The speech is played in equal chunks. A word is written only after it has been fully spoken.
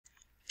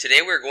Today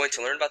we are going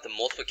to learn about the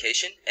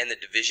multiplication and the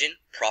division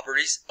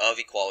properties of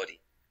equality.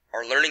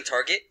 Our learning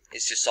target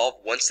is to solve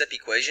one-step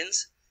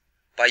equations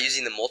by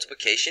using the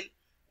multiplication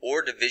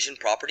or division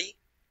property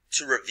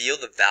to reveal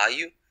the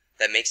value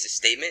that makes the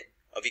statement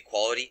of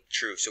equality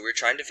true. So we're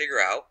trying to figure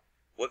out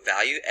what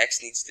value x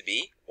needs to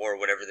be, or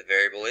whatever the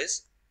variable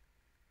is,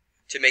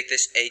 to make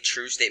this a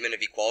true statement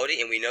of equality.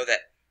 And we know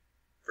that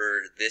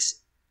for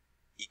this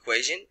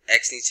equation,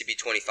 x needs to be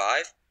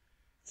 25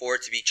 for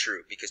it to be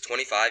true, because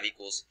 25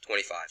 equals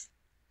 25.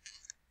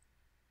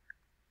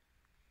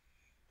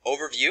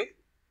 Overview.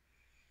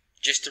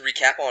 Just to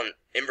recap on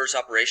inverse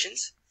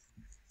operations.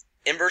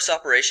 Inverse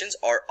operations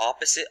are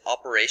opposite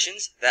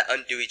operations that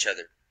undo each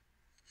other.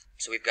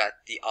 So we've got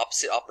the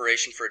opposite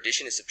operation for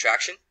addition is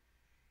subtraction,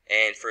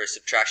 and for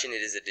subtraction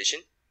it is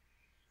addition.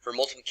 For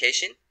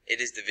multiplication it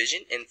is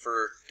division, and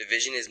for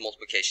division is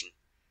multiplication.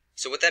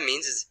 So what that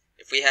means is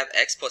if we have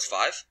x plus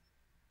 5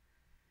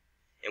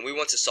 and we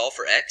want to solve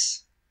for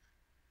x,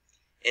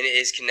 and it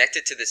is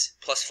connected to this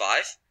plus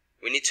 5,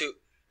 we need to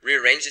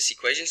rearrange this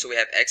equation so we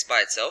have x by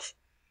itself.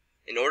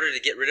 In order to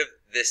get rid of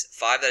this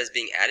 5 that is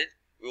being added,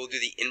 we will do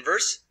the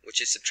inverse, which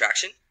is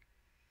subtraction,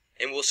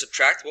 and we'll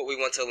subtract what we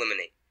want to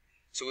eliminate.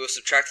 So we will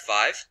subtract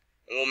 5,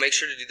 and we'll make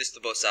sure to do this to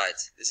both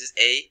sides. This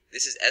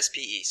is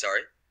SPE,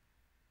 sorry.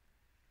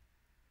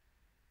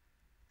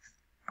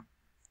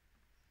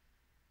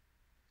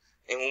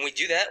 And when we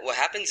do that, what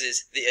happens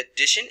is the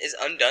addition is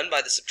undone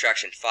by the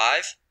subtraction.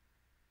 5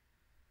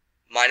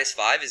 minus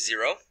 5 is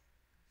 0.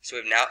 So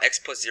we have now x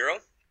plus 0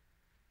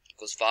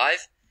 equals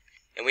 5.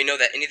 And we know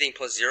that anything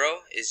plus 0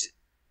 is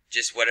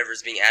just whatever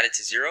is being added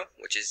to 0,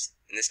 which is,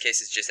 in this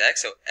case, is just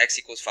x. So x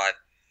equals 5.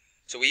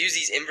 So we use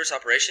these inverse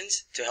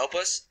operations to help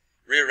us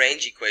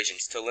rearrange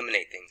equations, to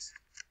eliminate things.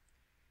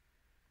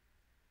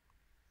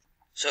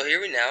 So here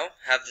we now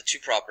have the two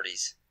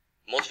properties: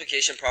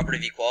 multiplication property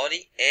of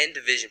equality and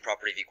division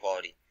property of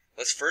equality.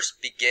 Let's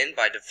first begin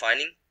by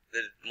defining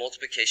the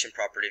multiplication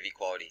property of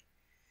equality.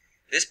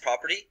 This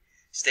property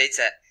states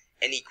that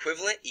an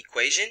equivalent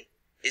equation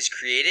is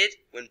created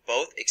when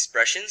both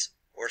expressions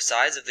or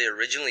sides of the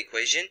original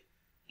equation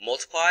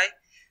multiply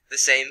the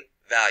same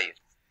value.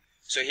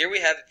 So here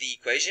we have the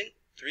equation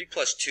 3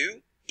 plus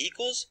 2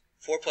 equals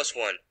 4 plus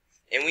 1.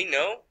 And we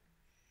know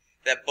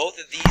that both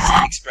of these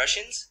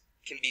expressions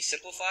can be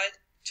simplified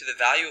to the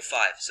value of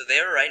 5. So they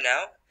are right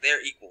now, they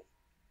are equal.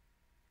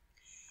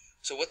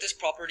 So what this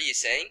property is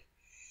saying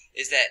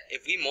is that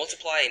if we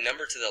multiply a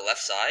number to the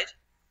left side,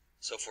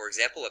 so for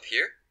example up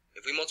here,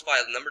 if we multiply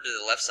a number to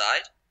the left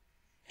side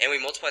and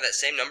we multiply that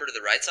same number to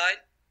the right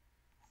side,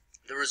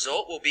 the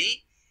result will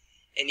be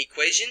an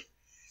equation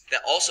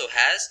that also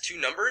has two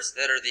numbers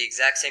that are the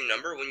exact same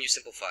number when you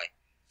simplify.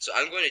 So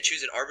I'm going to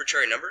choose an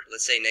arbitrary number,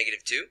 let's say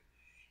negative 2,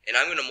 and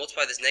I'm going to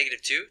multiply this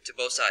negative 2 to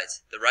both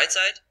sides, the right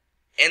side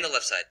and the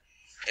left side.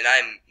 And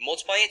I'm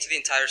multiplying it to the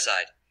entire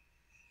side.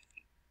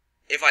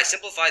 If I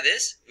simplify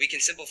this, we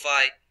can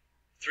simplify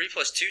 3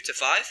 plus 2 to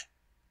 5,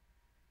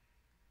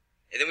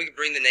 and then we can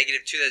bring the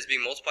negative 2 that is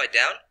being multiplied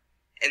down,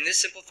 and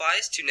this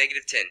simplifies to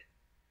negative 10.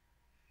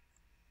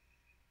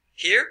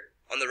 Here,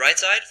 on the right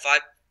side,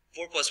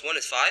 4 plus 1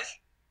 is 5,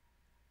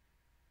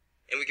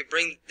 and we can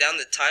bring down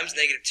the times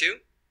negative 2,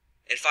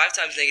 and 5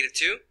 times negative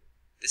 2,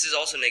 this is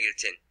also negative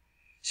 10.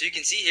 So you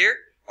can see here,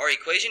 our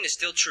equation is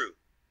still true.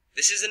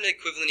 This is an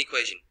equivalent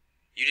equation.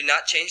 You did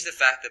not change the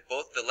fact that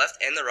both the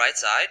left and the right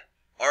side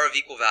are of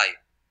equal value.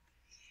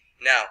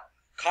 Now,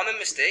 common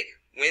mistake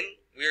when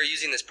we are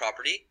using this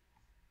property.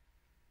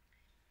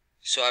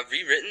 So I've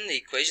rewritten the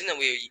equation that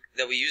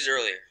we used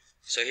earlier.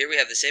 So here we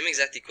have the same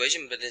exact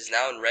equation, but it is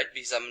now in red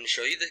because I'm going to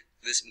show you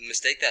this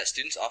mistake that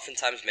students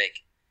oftentimes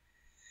make.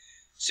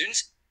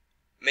 Students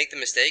make the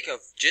mistake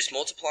of just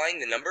multiplying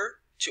the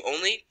number to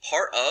only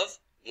part of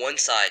one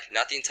side,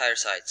 not the entire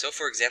side. So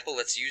for example,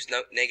 let's use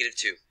negative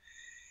 2.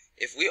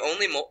 If we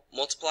only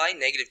multiply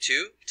negative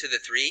 2 to the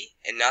 3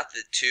 and not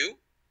the 2,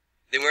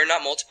 then we're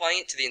not multiplying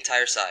it to the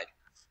entire side.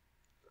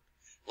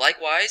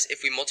 Likewise,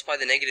 if we multiply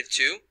the negative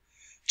 2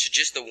 to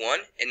just the 1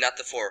 and not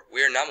the 4,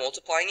 we are not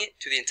multiplying it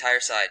to the entire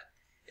side.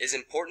 It is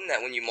important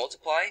that when you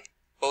multiply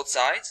both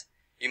sides,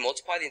 you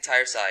multiply the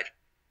entire side.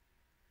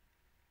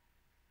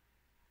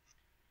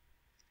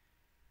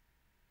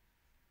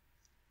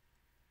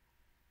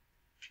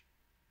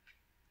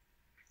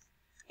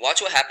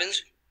 Watch what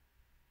happens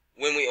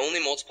when we only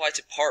multiply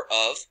to part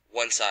of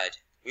one side.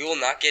 We will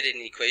not get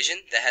an equation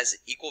that has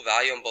equal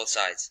value on both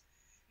sides.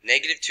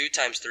 Negative 2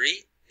 times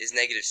 3 is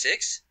negative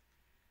 6,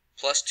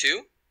 plus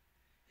 2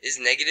 is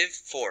negative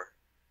 4.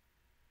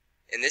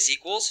 And this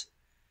equals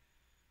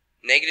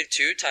negative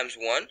 2 times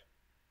 1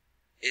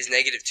 is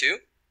negative 2,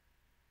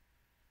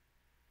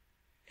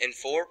 and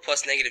 4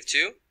 plus negative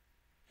 2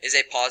 is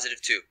a positive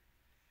 2.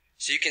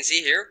 So you can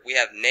see here we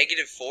have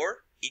negative 4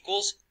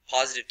 equals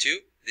positive 2.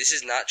 This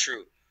is not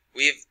true.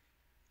 We've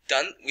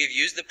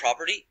used the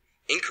property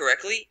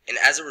incorrectly, and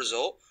as a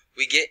result,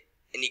 we get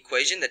an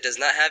equation that does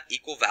not have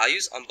equal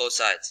values on both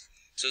sides.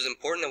 So it's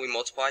important that we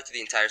multiply to the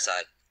entire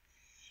side.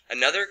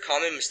 Another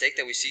common mistake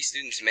that we see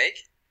students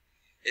make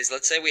is,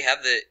 let's say we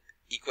have the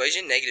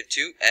equation, negative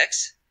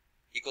 2x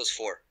equals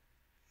 4.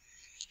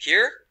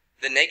 Here,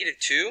 the negative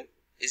 2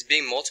 is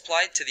being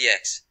multiplied to the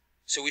x.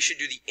 So we should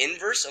do the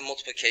inverse of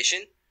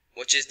multiplication,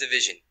 which is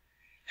division.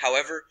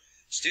 However,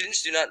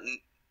 students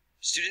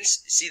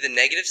see the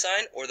negative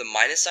sign or the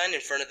minus sign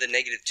in front of the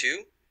negative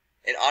 2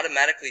 and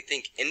automatically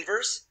think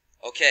inverse.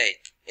 Okay,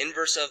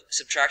 inverse of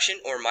subtraction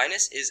or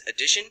minus is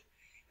addition.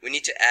 We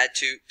need to add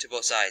 2 to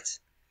both sides.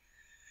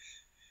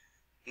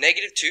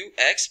 Negative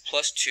 2x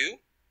plus 2,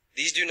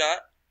 these do not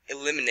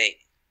eliminate.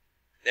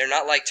 They're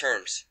not like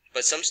terms,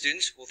 but some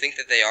students will think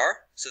that they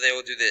are, so they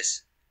will do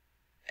this.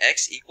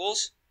 X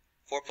equals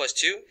 4 plus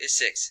 2 is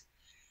 6.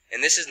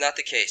 And this is not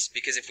the case,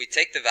 because if we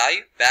take the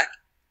value back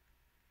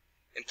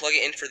and plug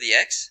it in for the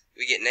x,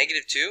 we get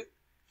negative 2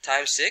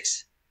 times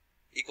 6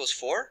 equals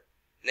 4.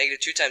 Negative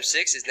 2 times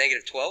 6 is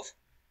negative 12.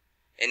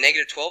 And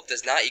negative 12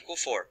 does not equal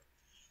 4.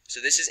 So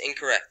this is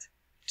incorrect.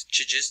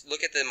 To just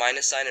look at the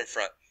minus sign in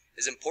front.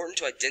 It is important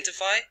to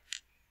identify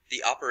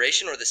the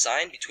operation or the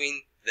sign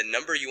between the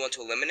number you want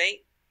to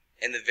eliminate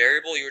and the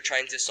variable you are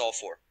trying to solve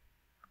for.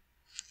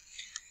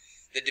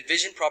 The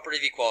division property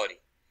of equality.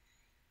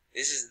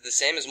 This is the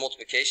same as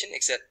multiplication,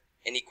 except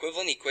an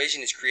equivalent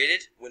equation is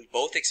created when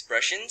both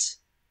expressions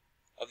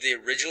of the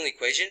original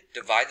equation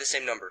divide the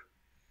same number.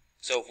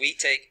 So if we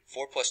take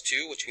 4 plus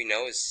 2, which we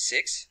know is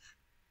 6,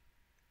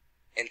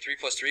 and 3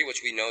 plus 3,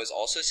 which we know is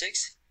also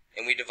 6,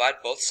 and we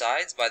divide both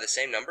sides by the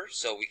same number,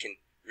 so we can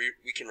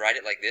write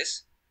it like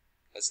this.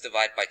 Let's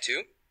divide by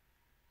 2.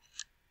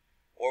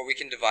 Or we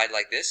can divide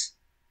like this.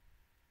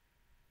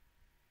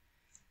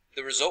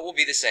 The result will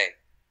be the same.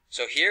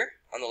 So here,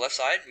 on the left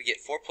side, we get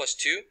 4 plus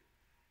 2,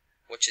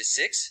 which is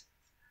 6,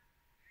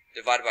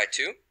 divided by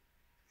 2,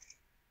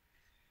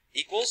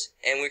 equals,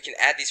 and we can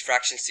add these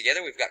fractions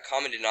together. We've got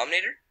common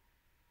denominator.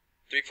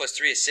 3 plus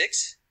 3 is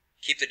 6.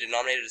 Keep the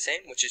denominator the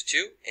same, which is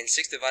 2, and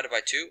 6 divided by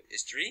 2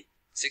 is 3.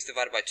 6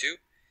 divided by 2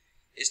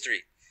 is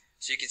 3.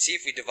 So you can see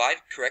if we divide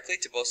correctly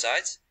to both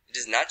sides, it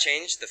does not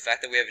change the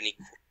fact that we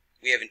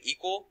have an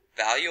equal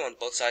value on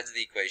both sides of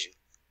the equation.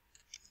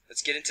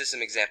 Let's get into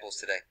some examples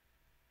today.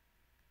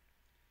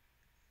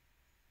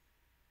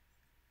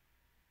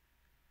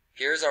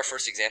 Here's our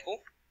first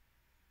example.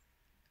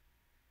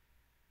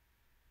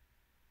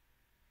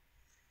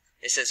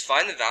 It says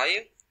find the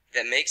value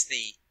that makes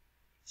the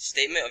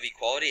statement of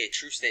equality a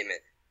true statement.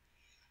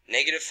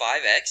 Negative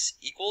 5x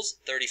equals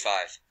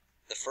 35.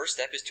 The first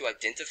step is to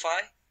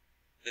identify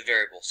the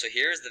variable. So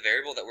here is the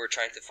variable that we're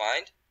trying to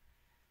find,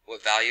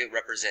 what value it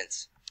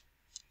represents.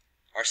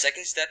 Our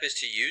second step is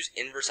to use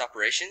inverse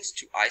operations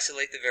to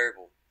isolate the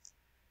variable.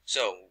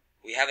 So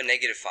we have a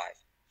negative 5.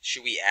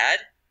 Should we add?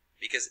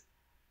 Because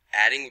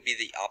adding would be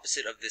the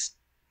opposite of this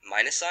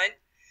minus sign.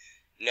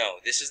 No,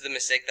 this is the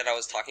mistake that I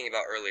was talking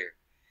about earlier.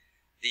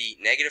 The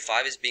negative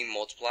 5 is being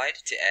multiplied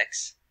to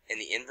x, and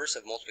the inverse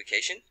of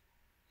multiplication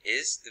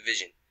is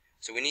division.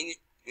 So we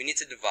need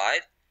to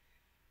divide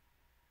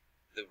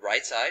the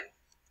right side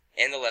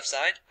and the left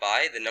side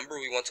by the number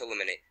we want to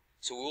eliminate.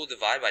 So we will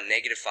divide by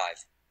negative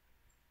 5.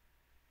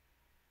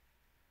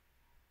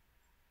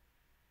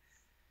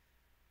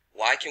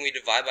 Why can we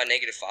divide by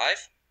negative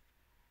 5?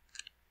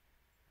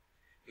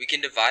 We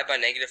can divide by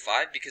negative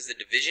 5 because the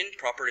division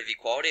property of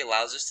equality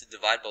allows us to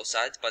divide both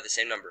sides by the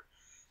same number.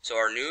 So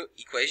our new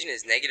equation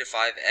is negative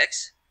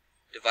 5x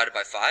divided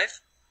by 5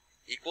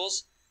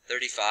 equals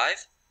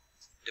 35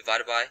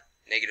 divided by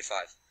negative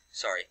 5.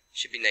 Sorry,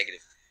 should be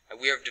negative.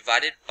 We are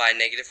divided by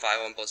negative 5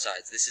 on both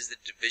sides. This is the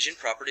division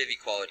property of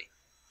equality.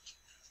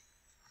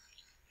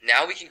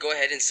 Now we can go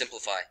ahead and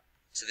simplify.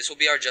 So this will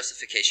be our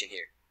justification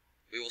here.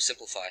 We will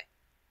simplify.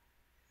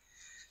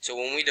 So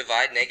when we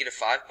divide negative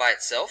 5 by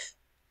itself,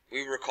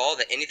 we recall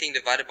that anything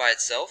divided by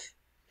itself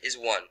is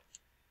 1.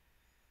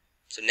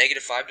 So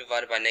negative 5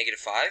 divided by negative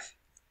 5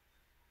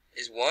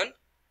 is 1.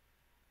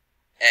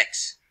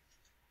 X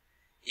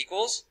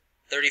equals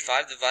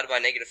 35 divided by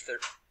negative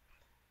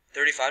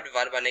 35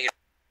 divided by negative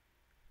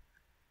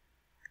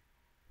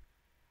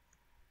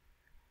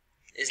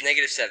is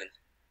negative 7.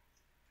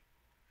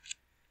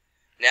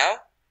 Now,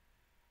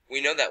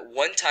 we know that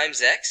 1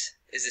 times x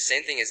is the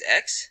same thing as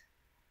x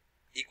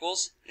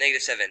equals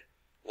negative 7.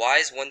 Why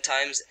is 1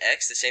 times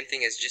x the same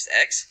thing as just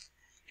x?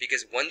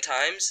 Because 1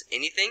 times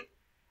anything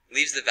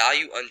leaves the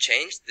value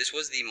unchanged. This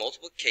was the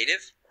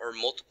multiplicative or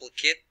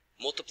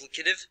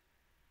multiplicative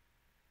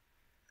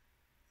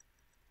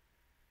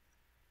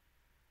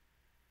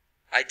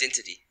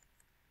identity.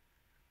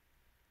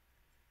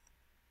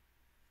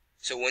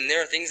 So when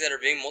there are things that are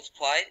being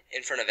multiplied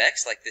in front of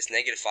x, like this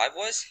negative 5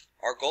 was,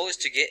 our goal is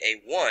to get a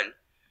 1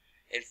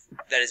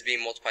 that is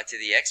being multiplied to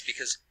the x,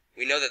 because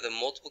we know that the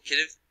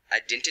multiplicative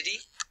identity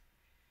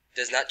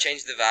does not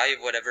change the value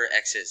of whatever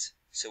x is.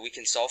 So we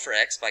can solve for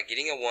x by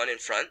getting a 1 in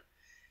front.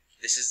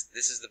 This is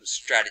the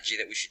strategy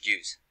that we should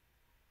use.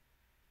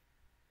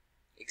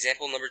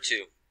 Example number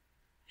 2.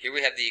 Here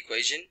we have the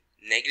equation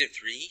negative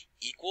 3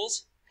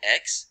 equals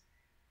x,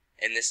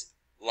 and this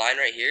line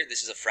right here,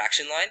 this is a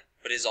fraction line,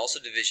 but it is also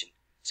division.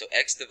 So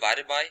x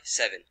divided by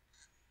 7.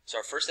 So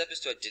our first step is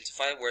to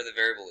identify where the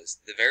variable is.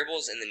 The variable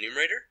is in the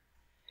numerator,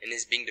 and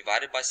is being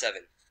divided by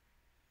 7.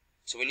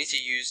 So we need to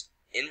use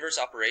inverse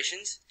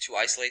operations to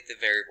isolate the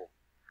variable.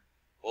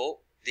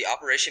 Well, the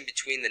operation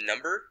between the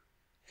number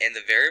and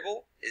the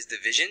variable is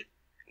division.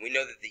 We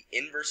know that the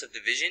inverse of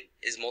division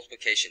is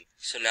multiplication.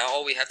 So now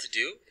all we have to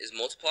do is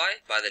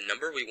multiply by the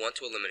number we want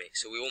to eliminate.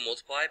 So we will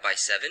multiply by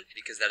 7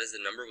 because that is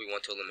the number we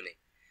want to eliminate.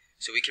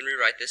 So we can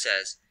rewrite this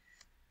as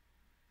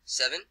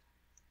 7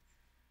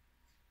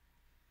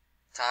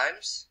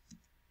 times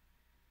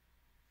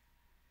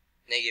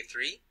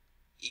 -3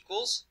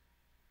 equals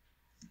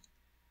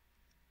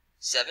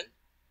 7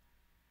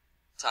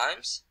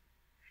 times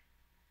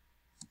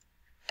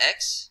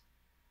x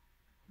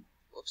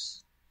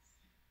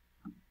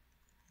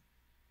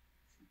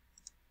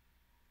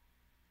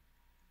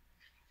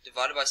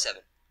divided by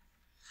 7.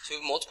 So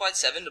we've multiplied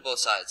 7 to both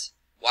sides.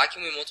 Why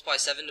can we multiply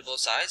 7 to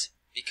both sides?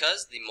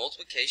 Because the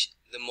multiplication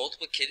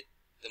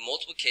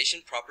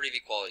property of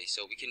equality.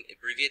 So we can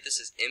abbreviate this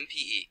as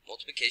MPE,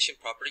 multiplication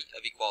property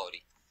of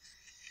equality.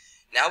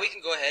 Now we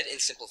can go ahead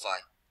and simplify.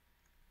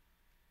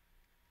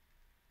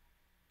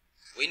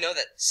 We know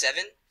that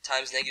 7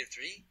 times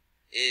 -3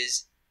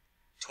 is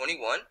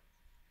 21,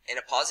 and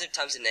a positive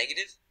times a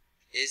negative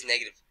is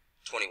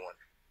 -21,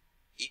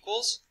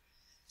 equals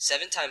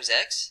 7 times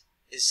x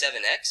is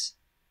 7x,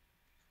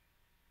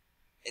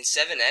 and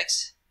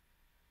 7x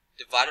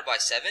divided by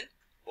 7,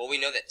 well, we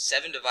know that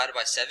 7 divided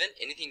by 7,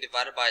 anything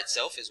divided by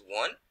itself is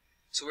 1,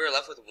 so we're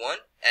left with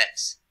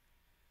 1x.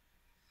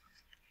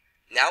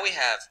 Now we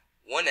have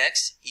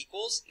 1x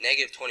equals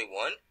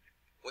 -21,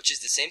 which is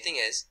the same thing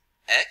as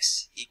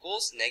x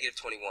equals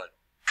 -21.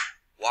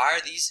 Why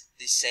are these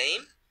the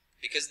same?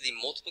 Because of the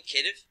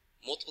multiplicative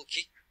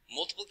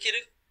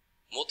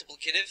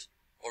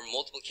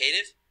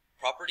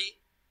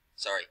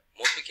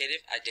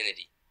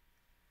identity.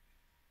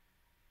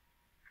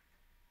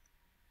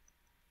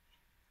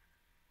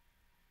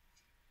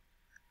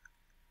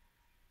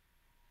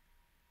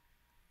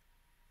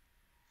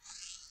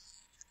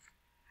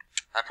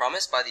 I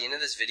promise by the end of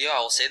this video I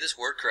will say this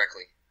word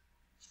correctly.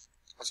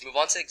 Let's move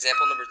on to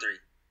example number 3.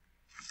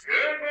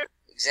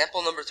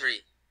 Example number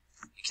 3.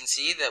 You can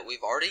see that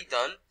we've already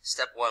done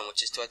step 1,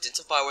 which is to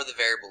identify where the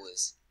variable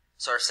is.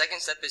 So our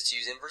second step is to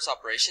use inverse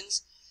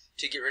operations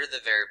to get rid of the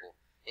variable.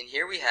 And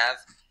here we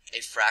have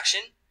a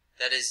fraction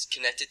that is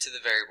connected to the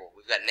variable.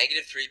 We've got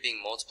 -3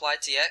 being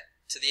multiplied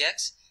to the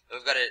x, and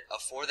we've got a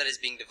 4 that is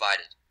being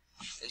divided.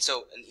 And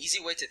so an easy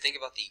way to think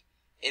about the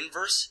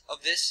inverse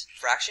of this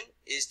fraction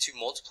is to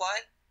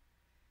multiply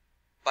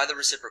by the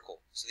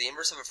reciprocal. So the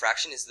inverse of a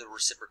fraction is the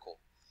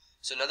reciprocal.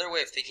 So another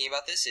way of thinking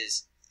about this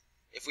is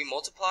if we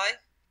multiply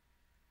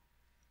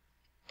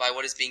by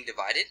what is being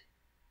divided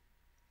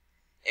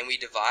and we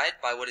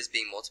divide by what is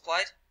being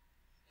multiplied,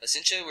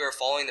 essentially we are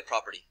following the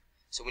property.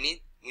 So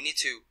we need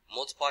to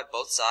multiply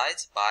both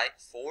sides by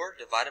 4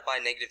 divided by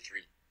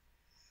 -3.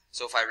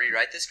 So if I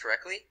rewrite this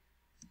correctly,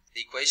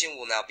 the equation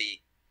will now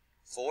be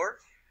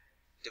 4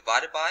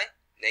 divided by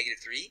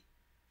 -3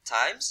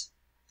 times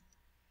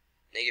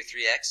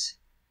 -3x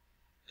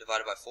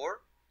divided by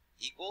 4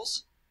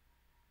 equals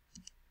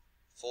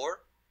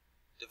 4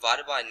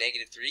 divided by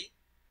 -3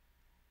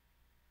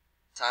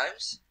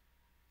 times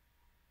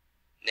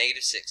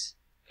 -6.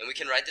 And we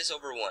can write this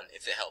over 1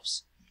 if it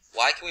helps.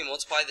 Why can we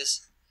multiply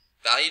this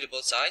value to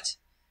both sides?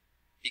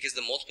 Because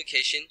the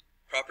multiplication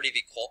property of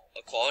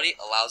equality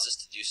allows us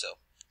to do so.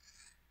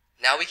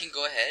 Now we can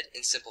go ahead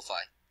and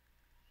simplify.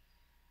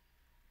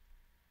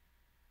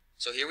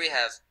 So here we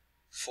have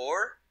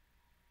 4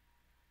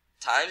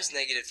 times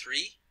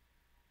 -3,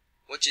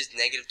 which is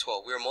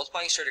 -12. We are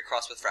multiplying straight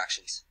across with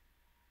fractions.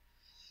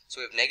 So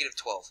we have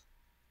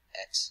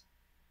 -12x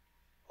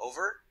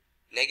over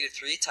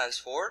 -3 times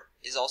 4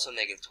 is also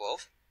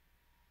 -12.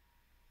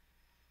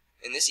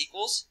 And this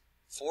equals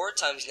 4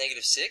 times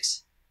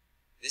 -6.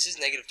 This is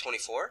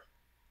 -24.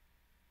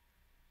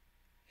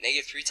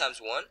 -3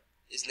 times 1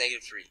 is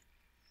 -3.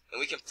 And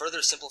we can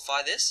further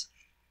simplify this.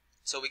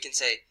 So we can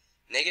say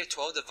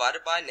 -12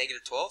 divided by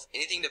 -12.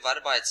 Anything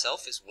divided by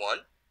itself is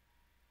 1.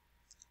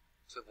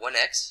 So we have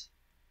 1x.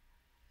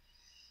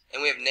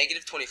 And we have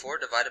 -24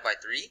 divided by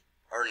 3.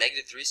 Or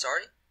 -3,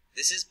 sorry.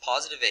 This is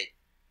 +8.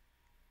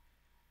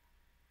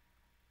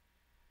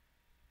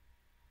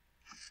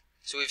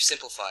 So we've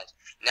simplified.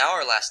 Now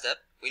our last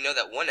step, we know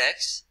that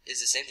 1x is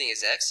the same thing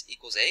as x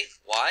equals 8.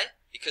 Why?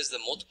 Because the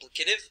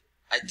multiplicative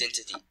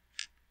identity.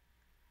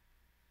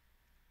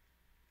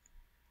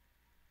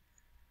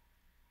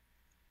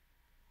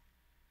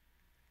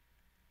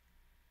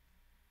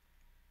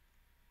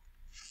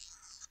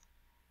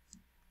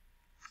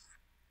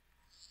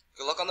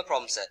 Good luck on the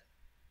problem set.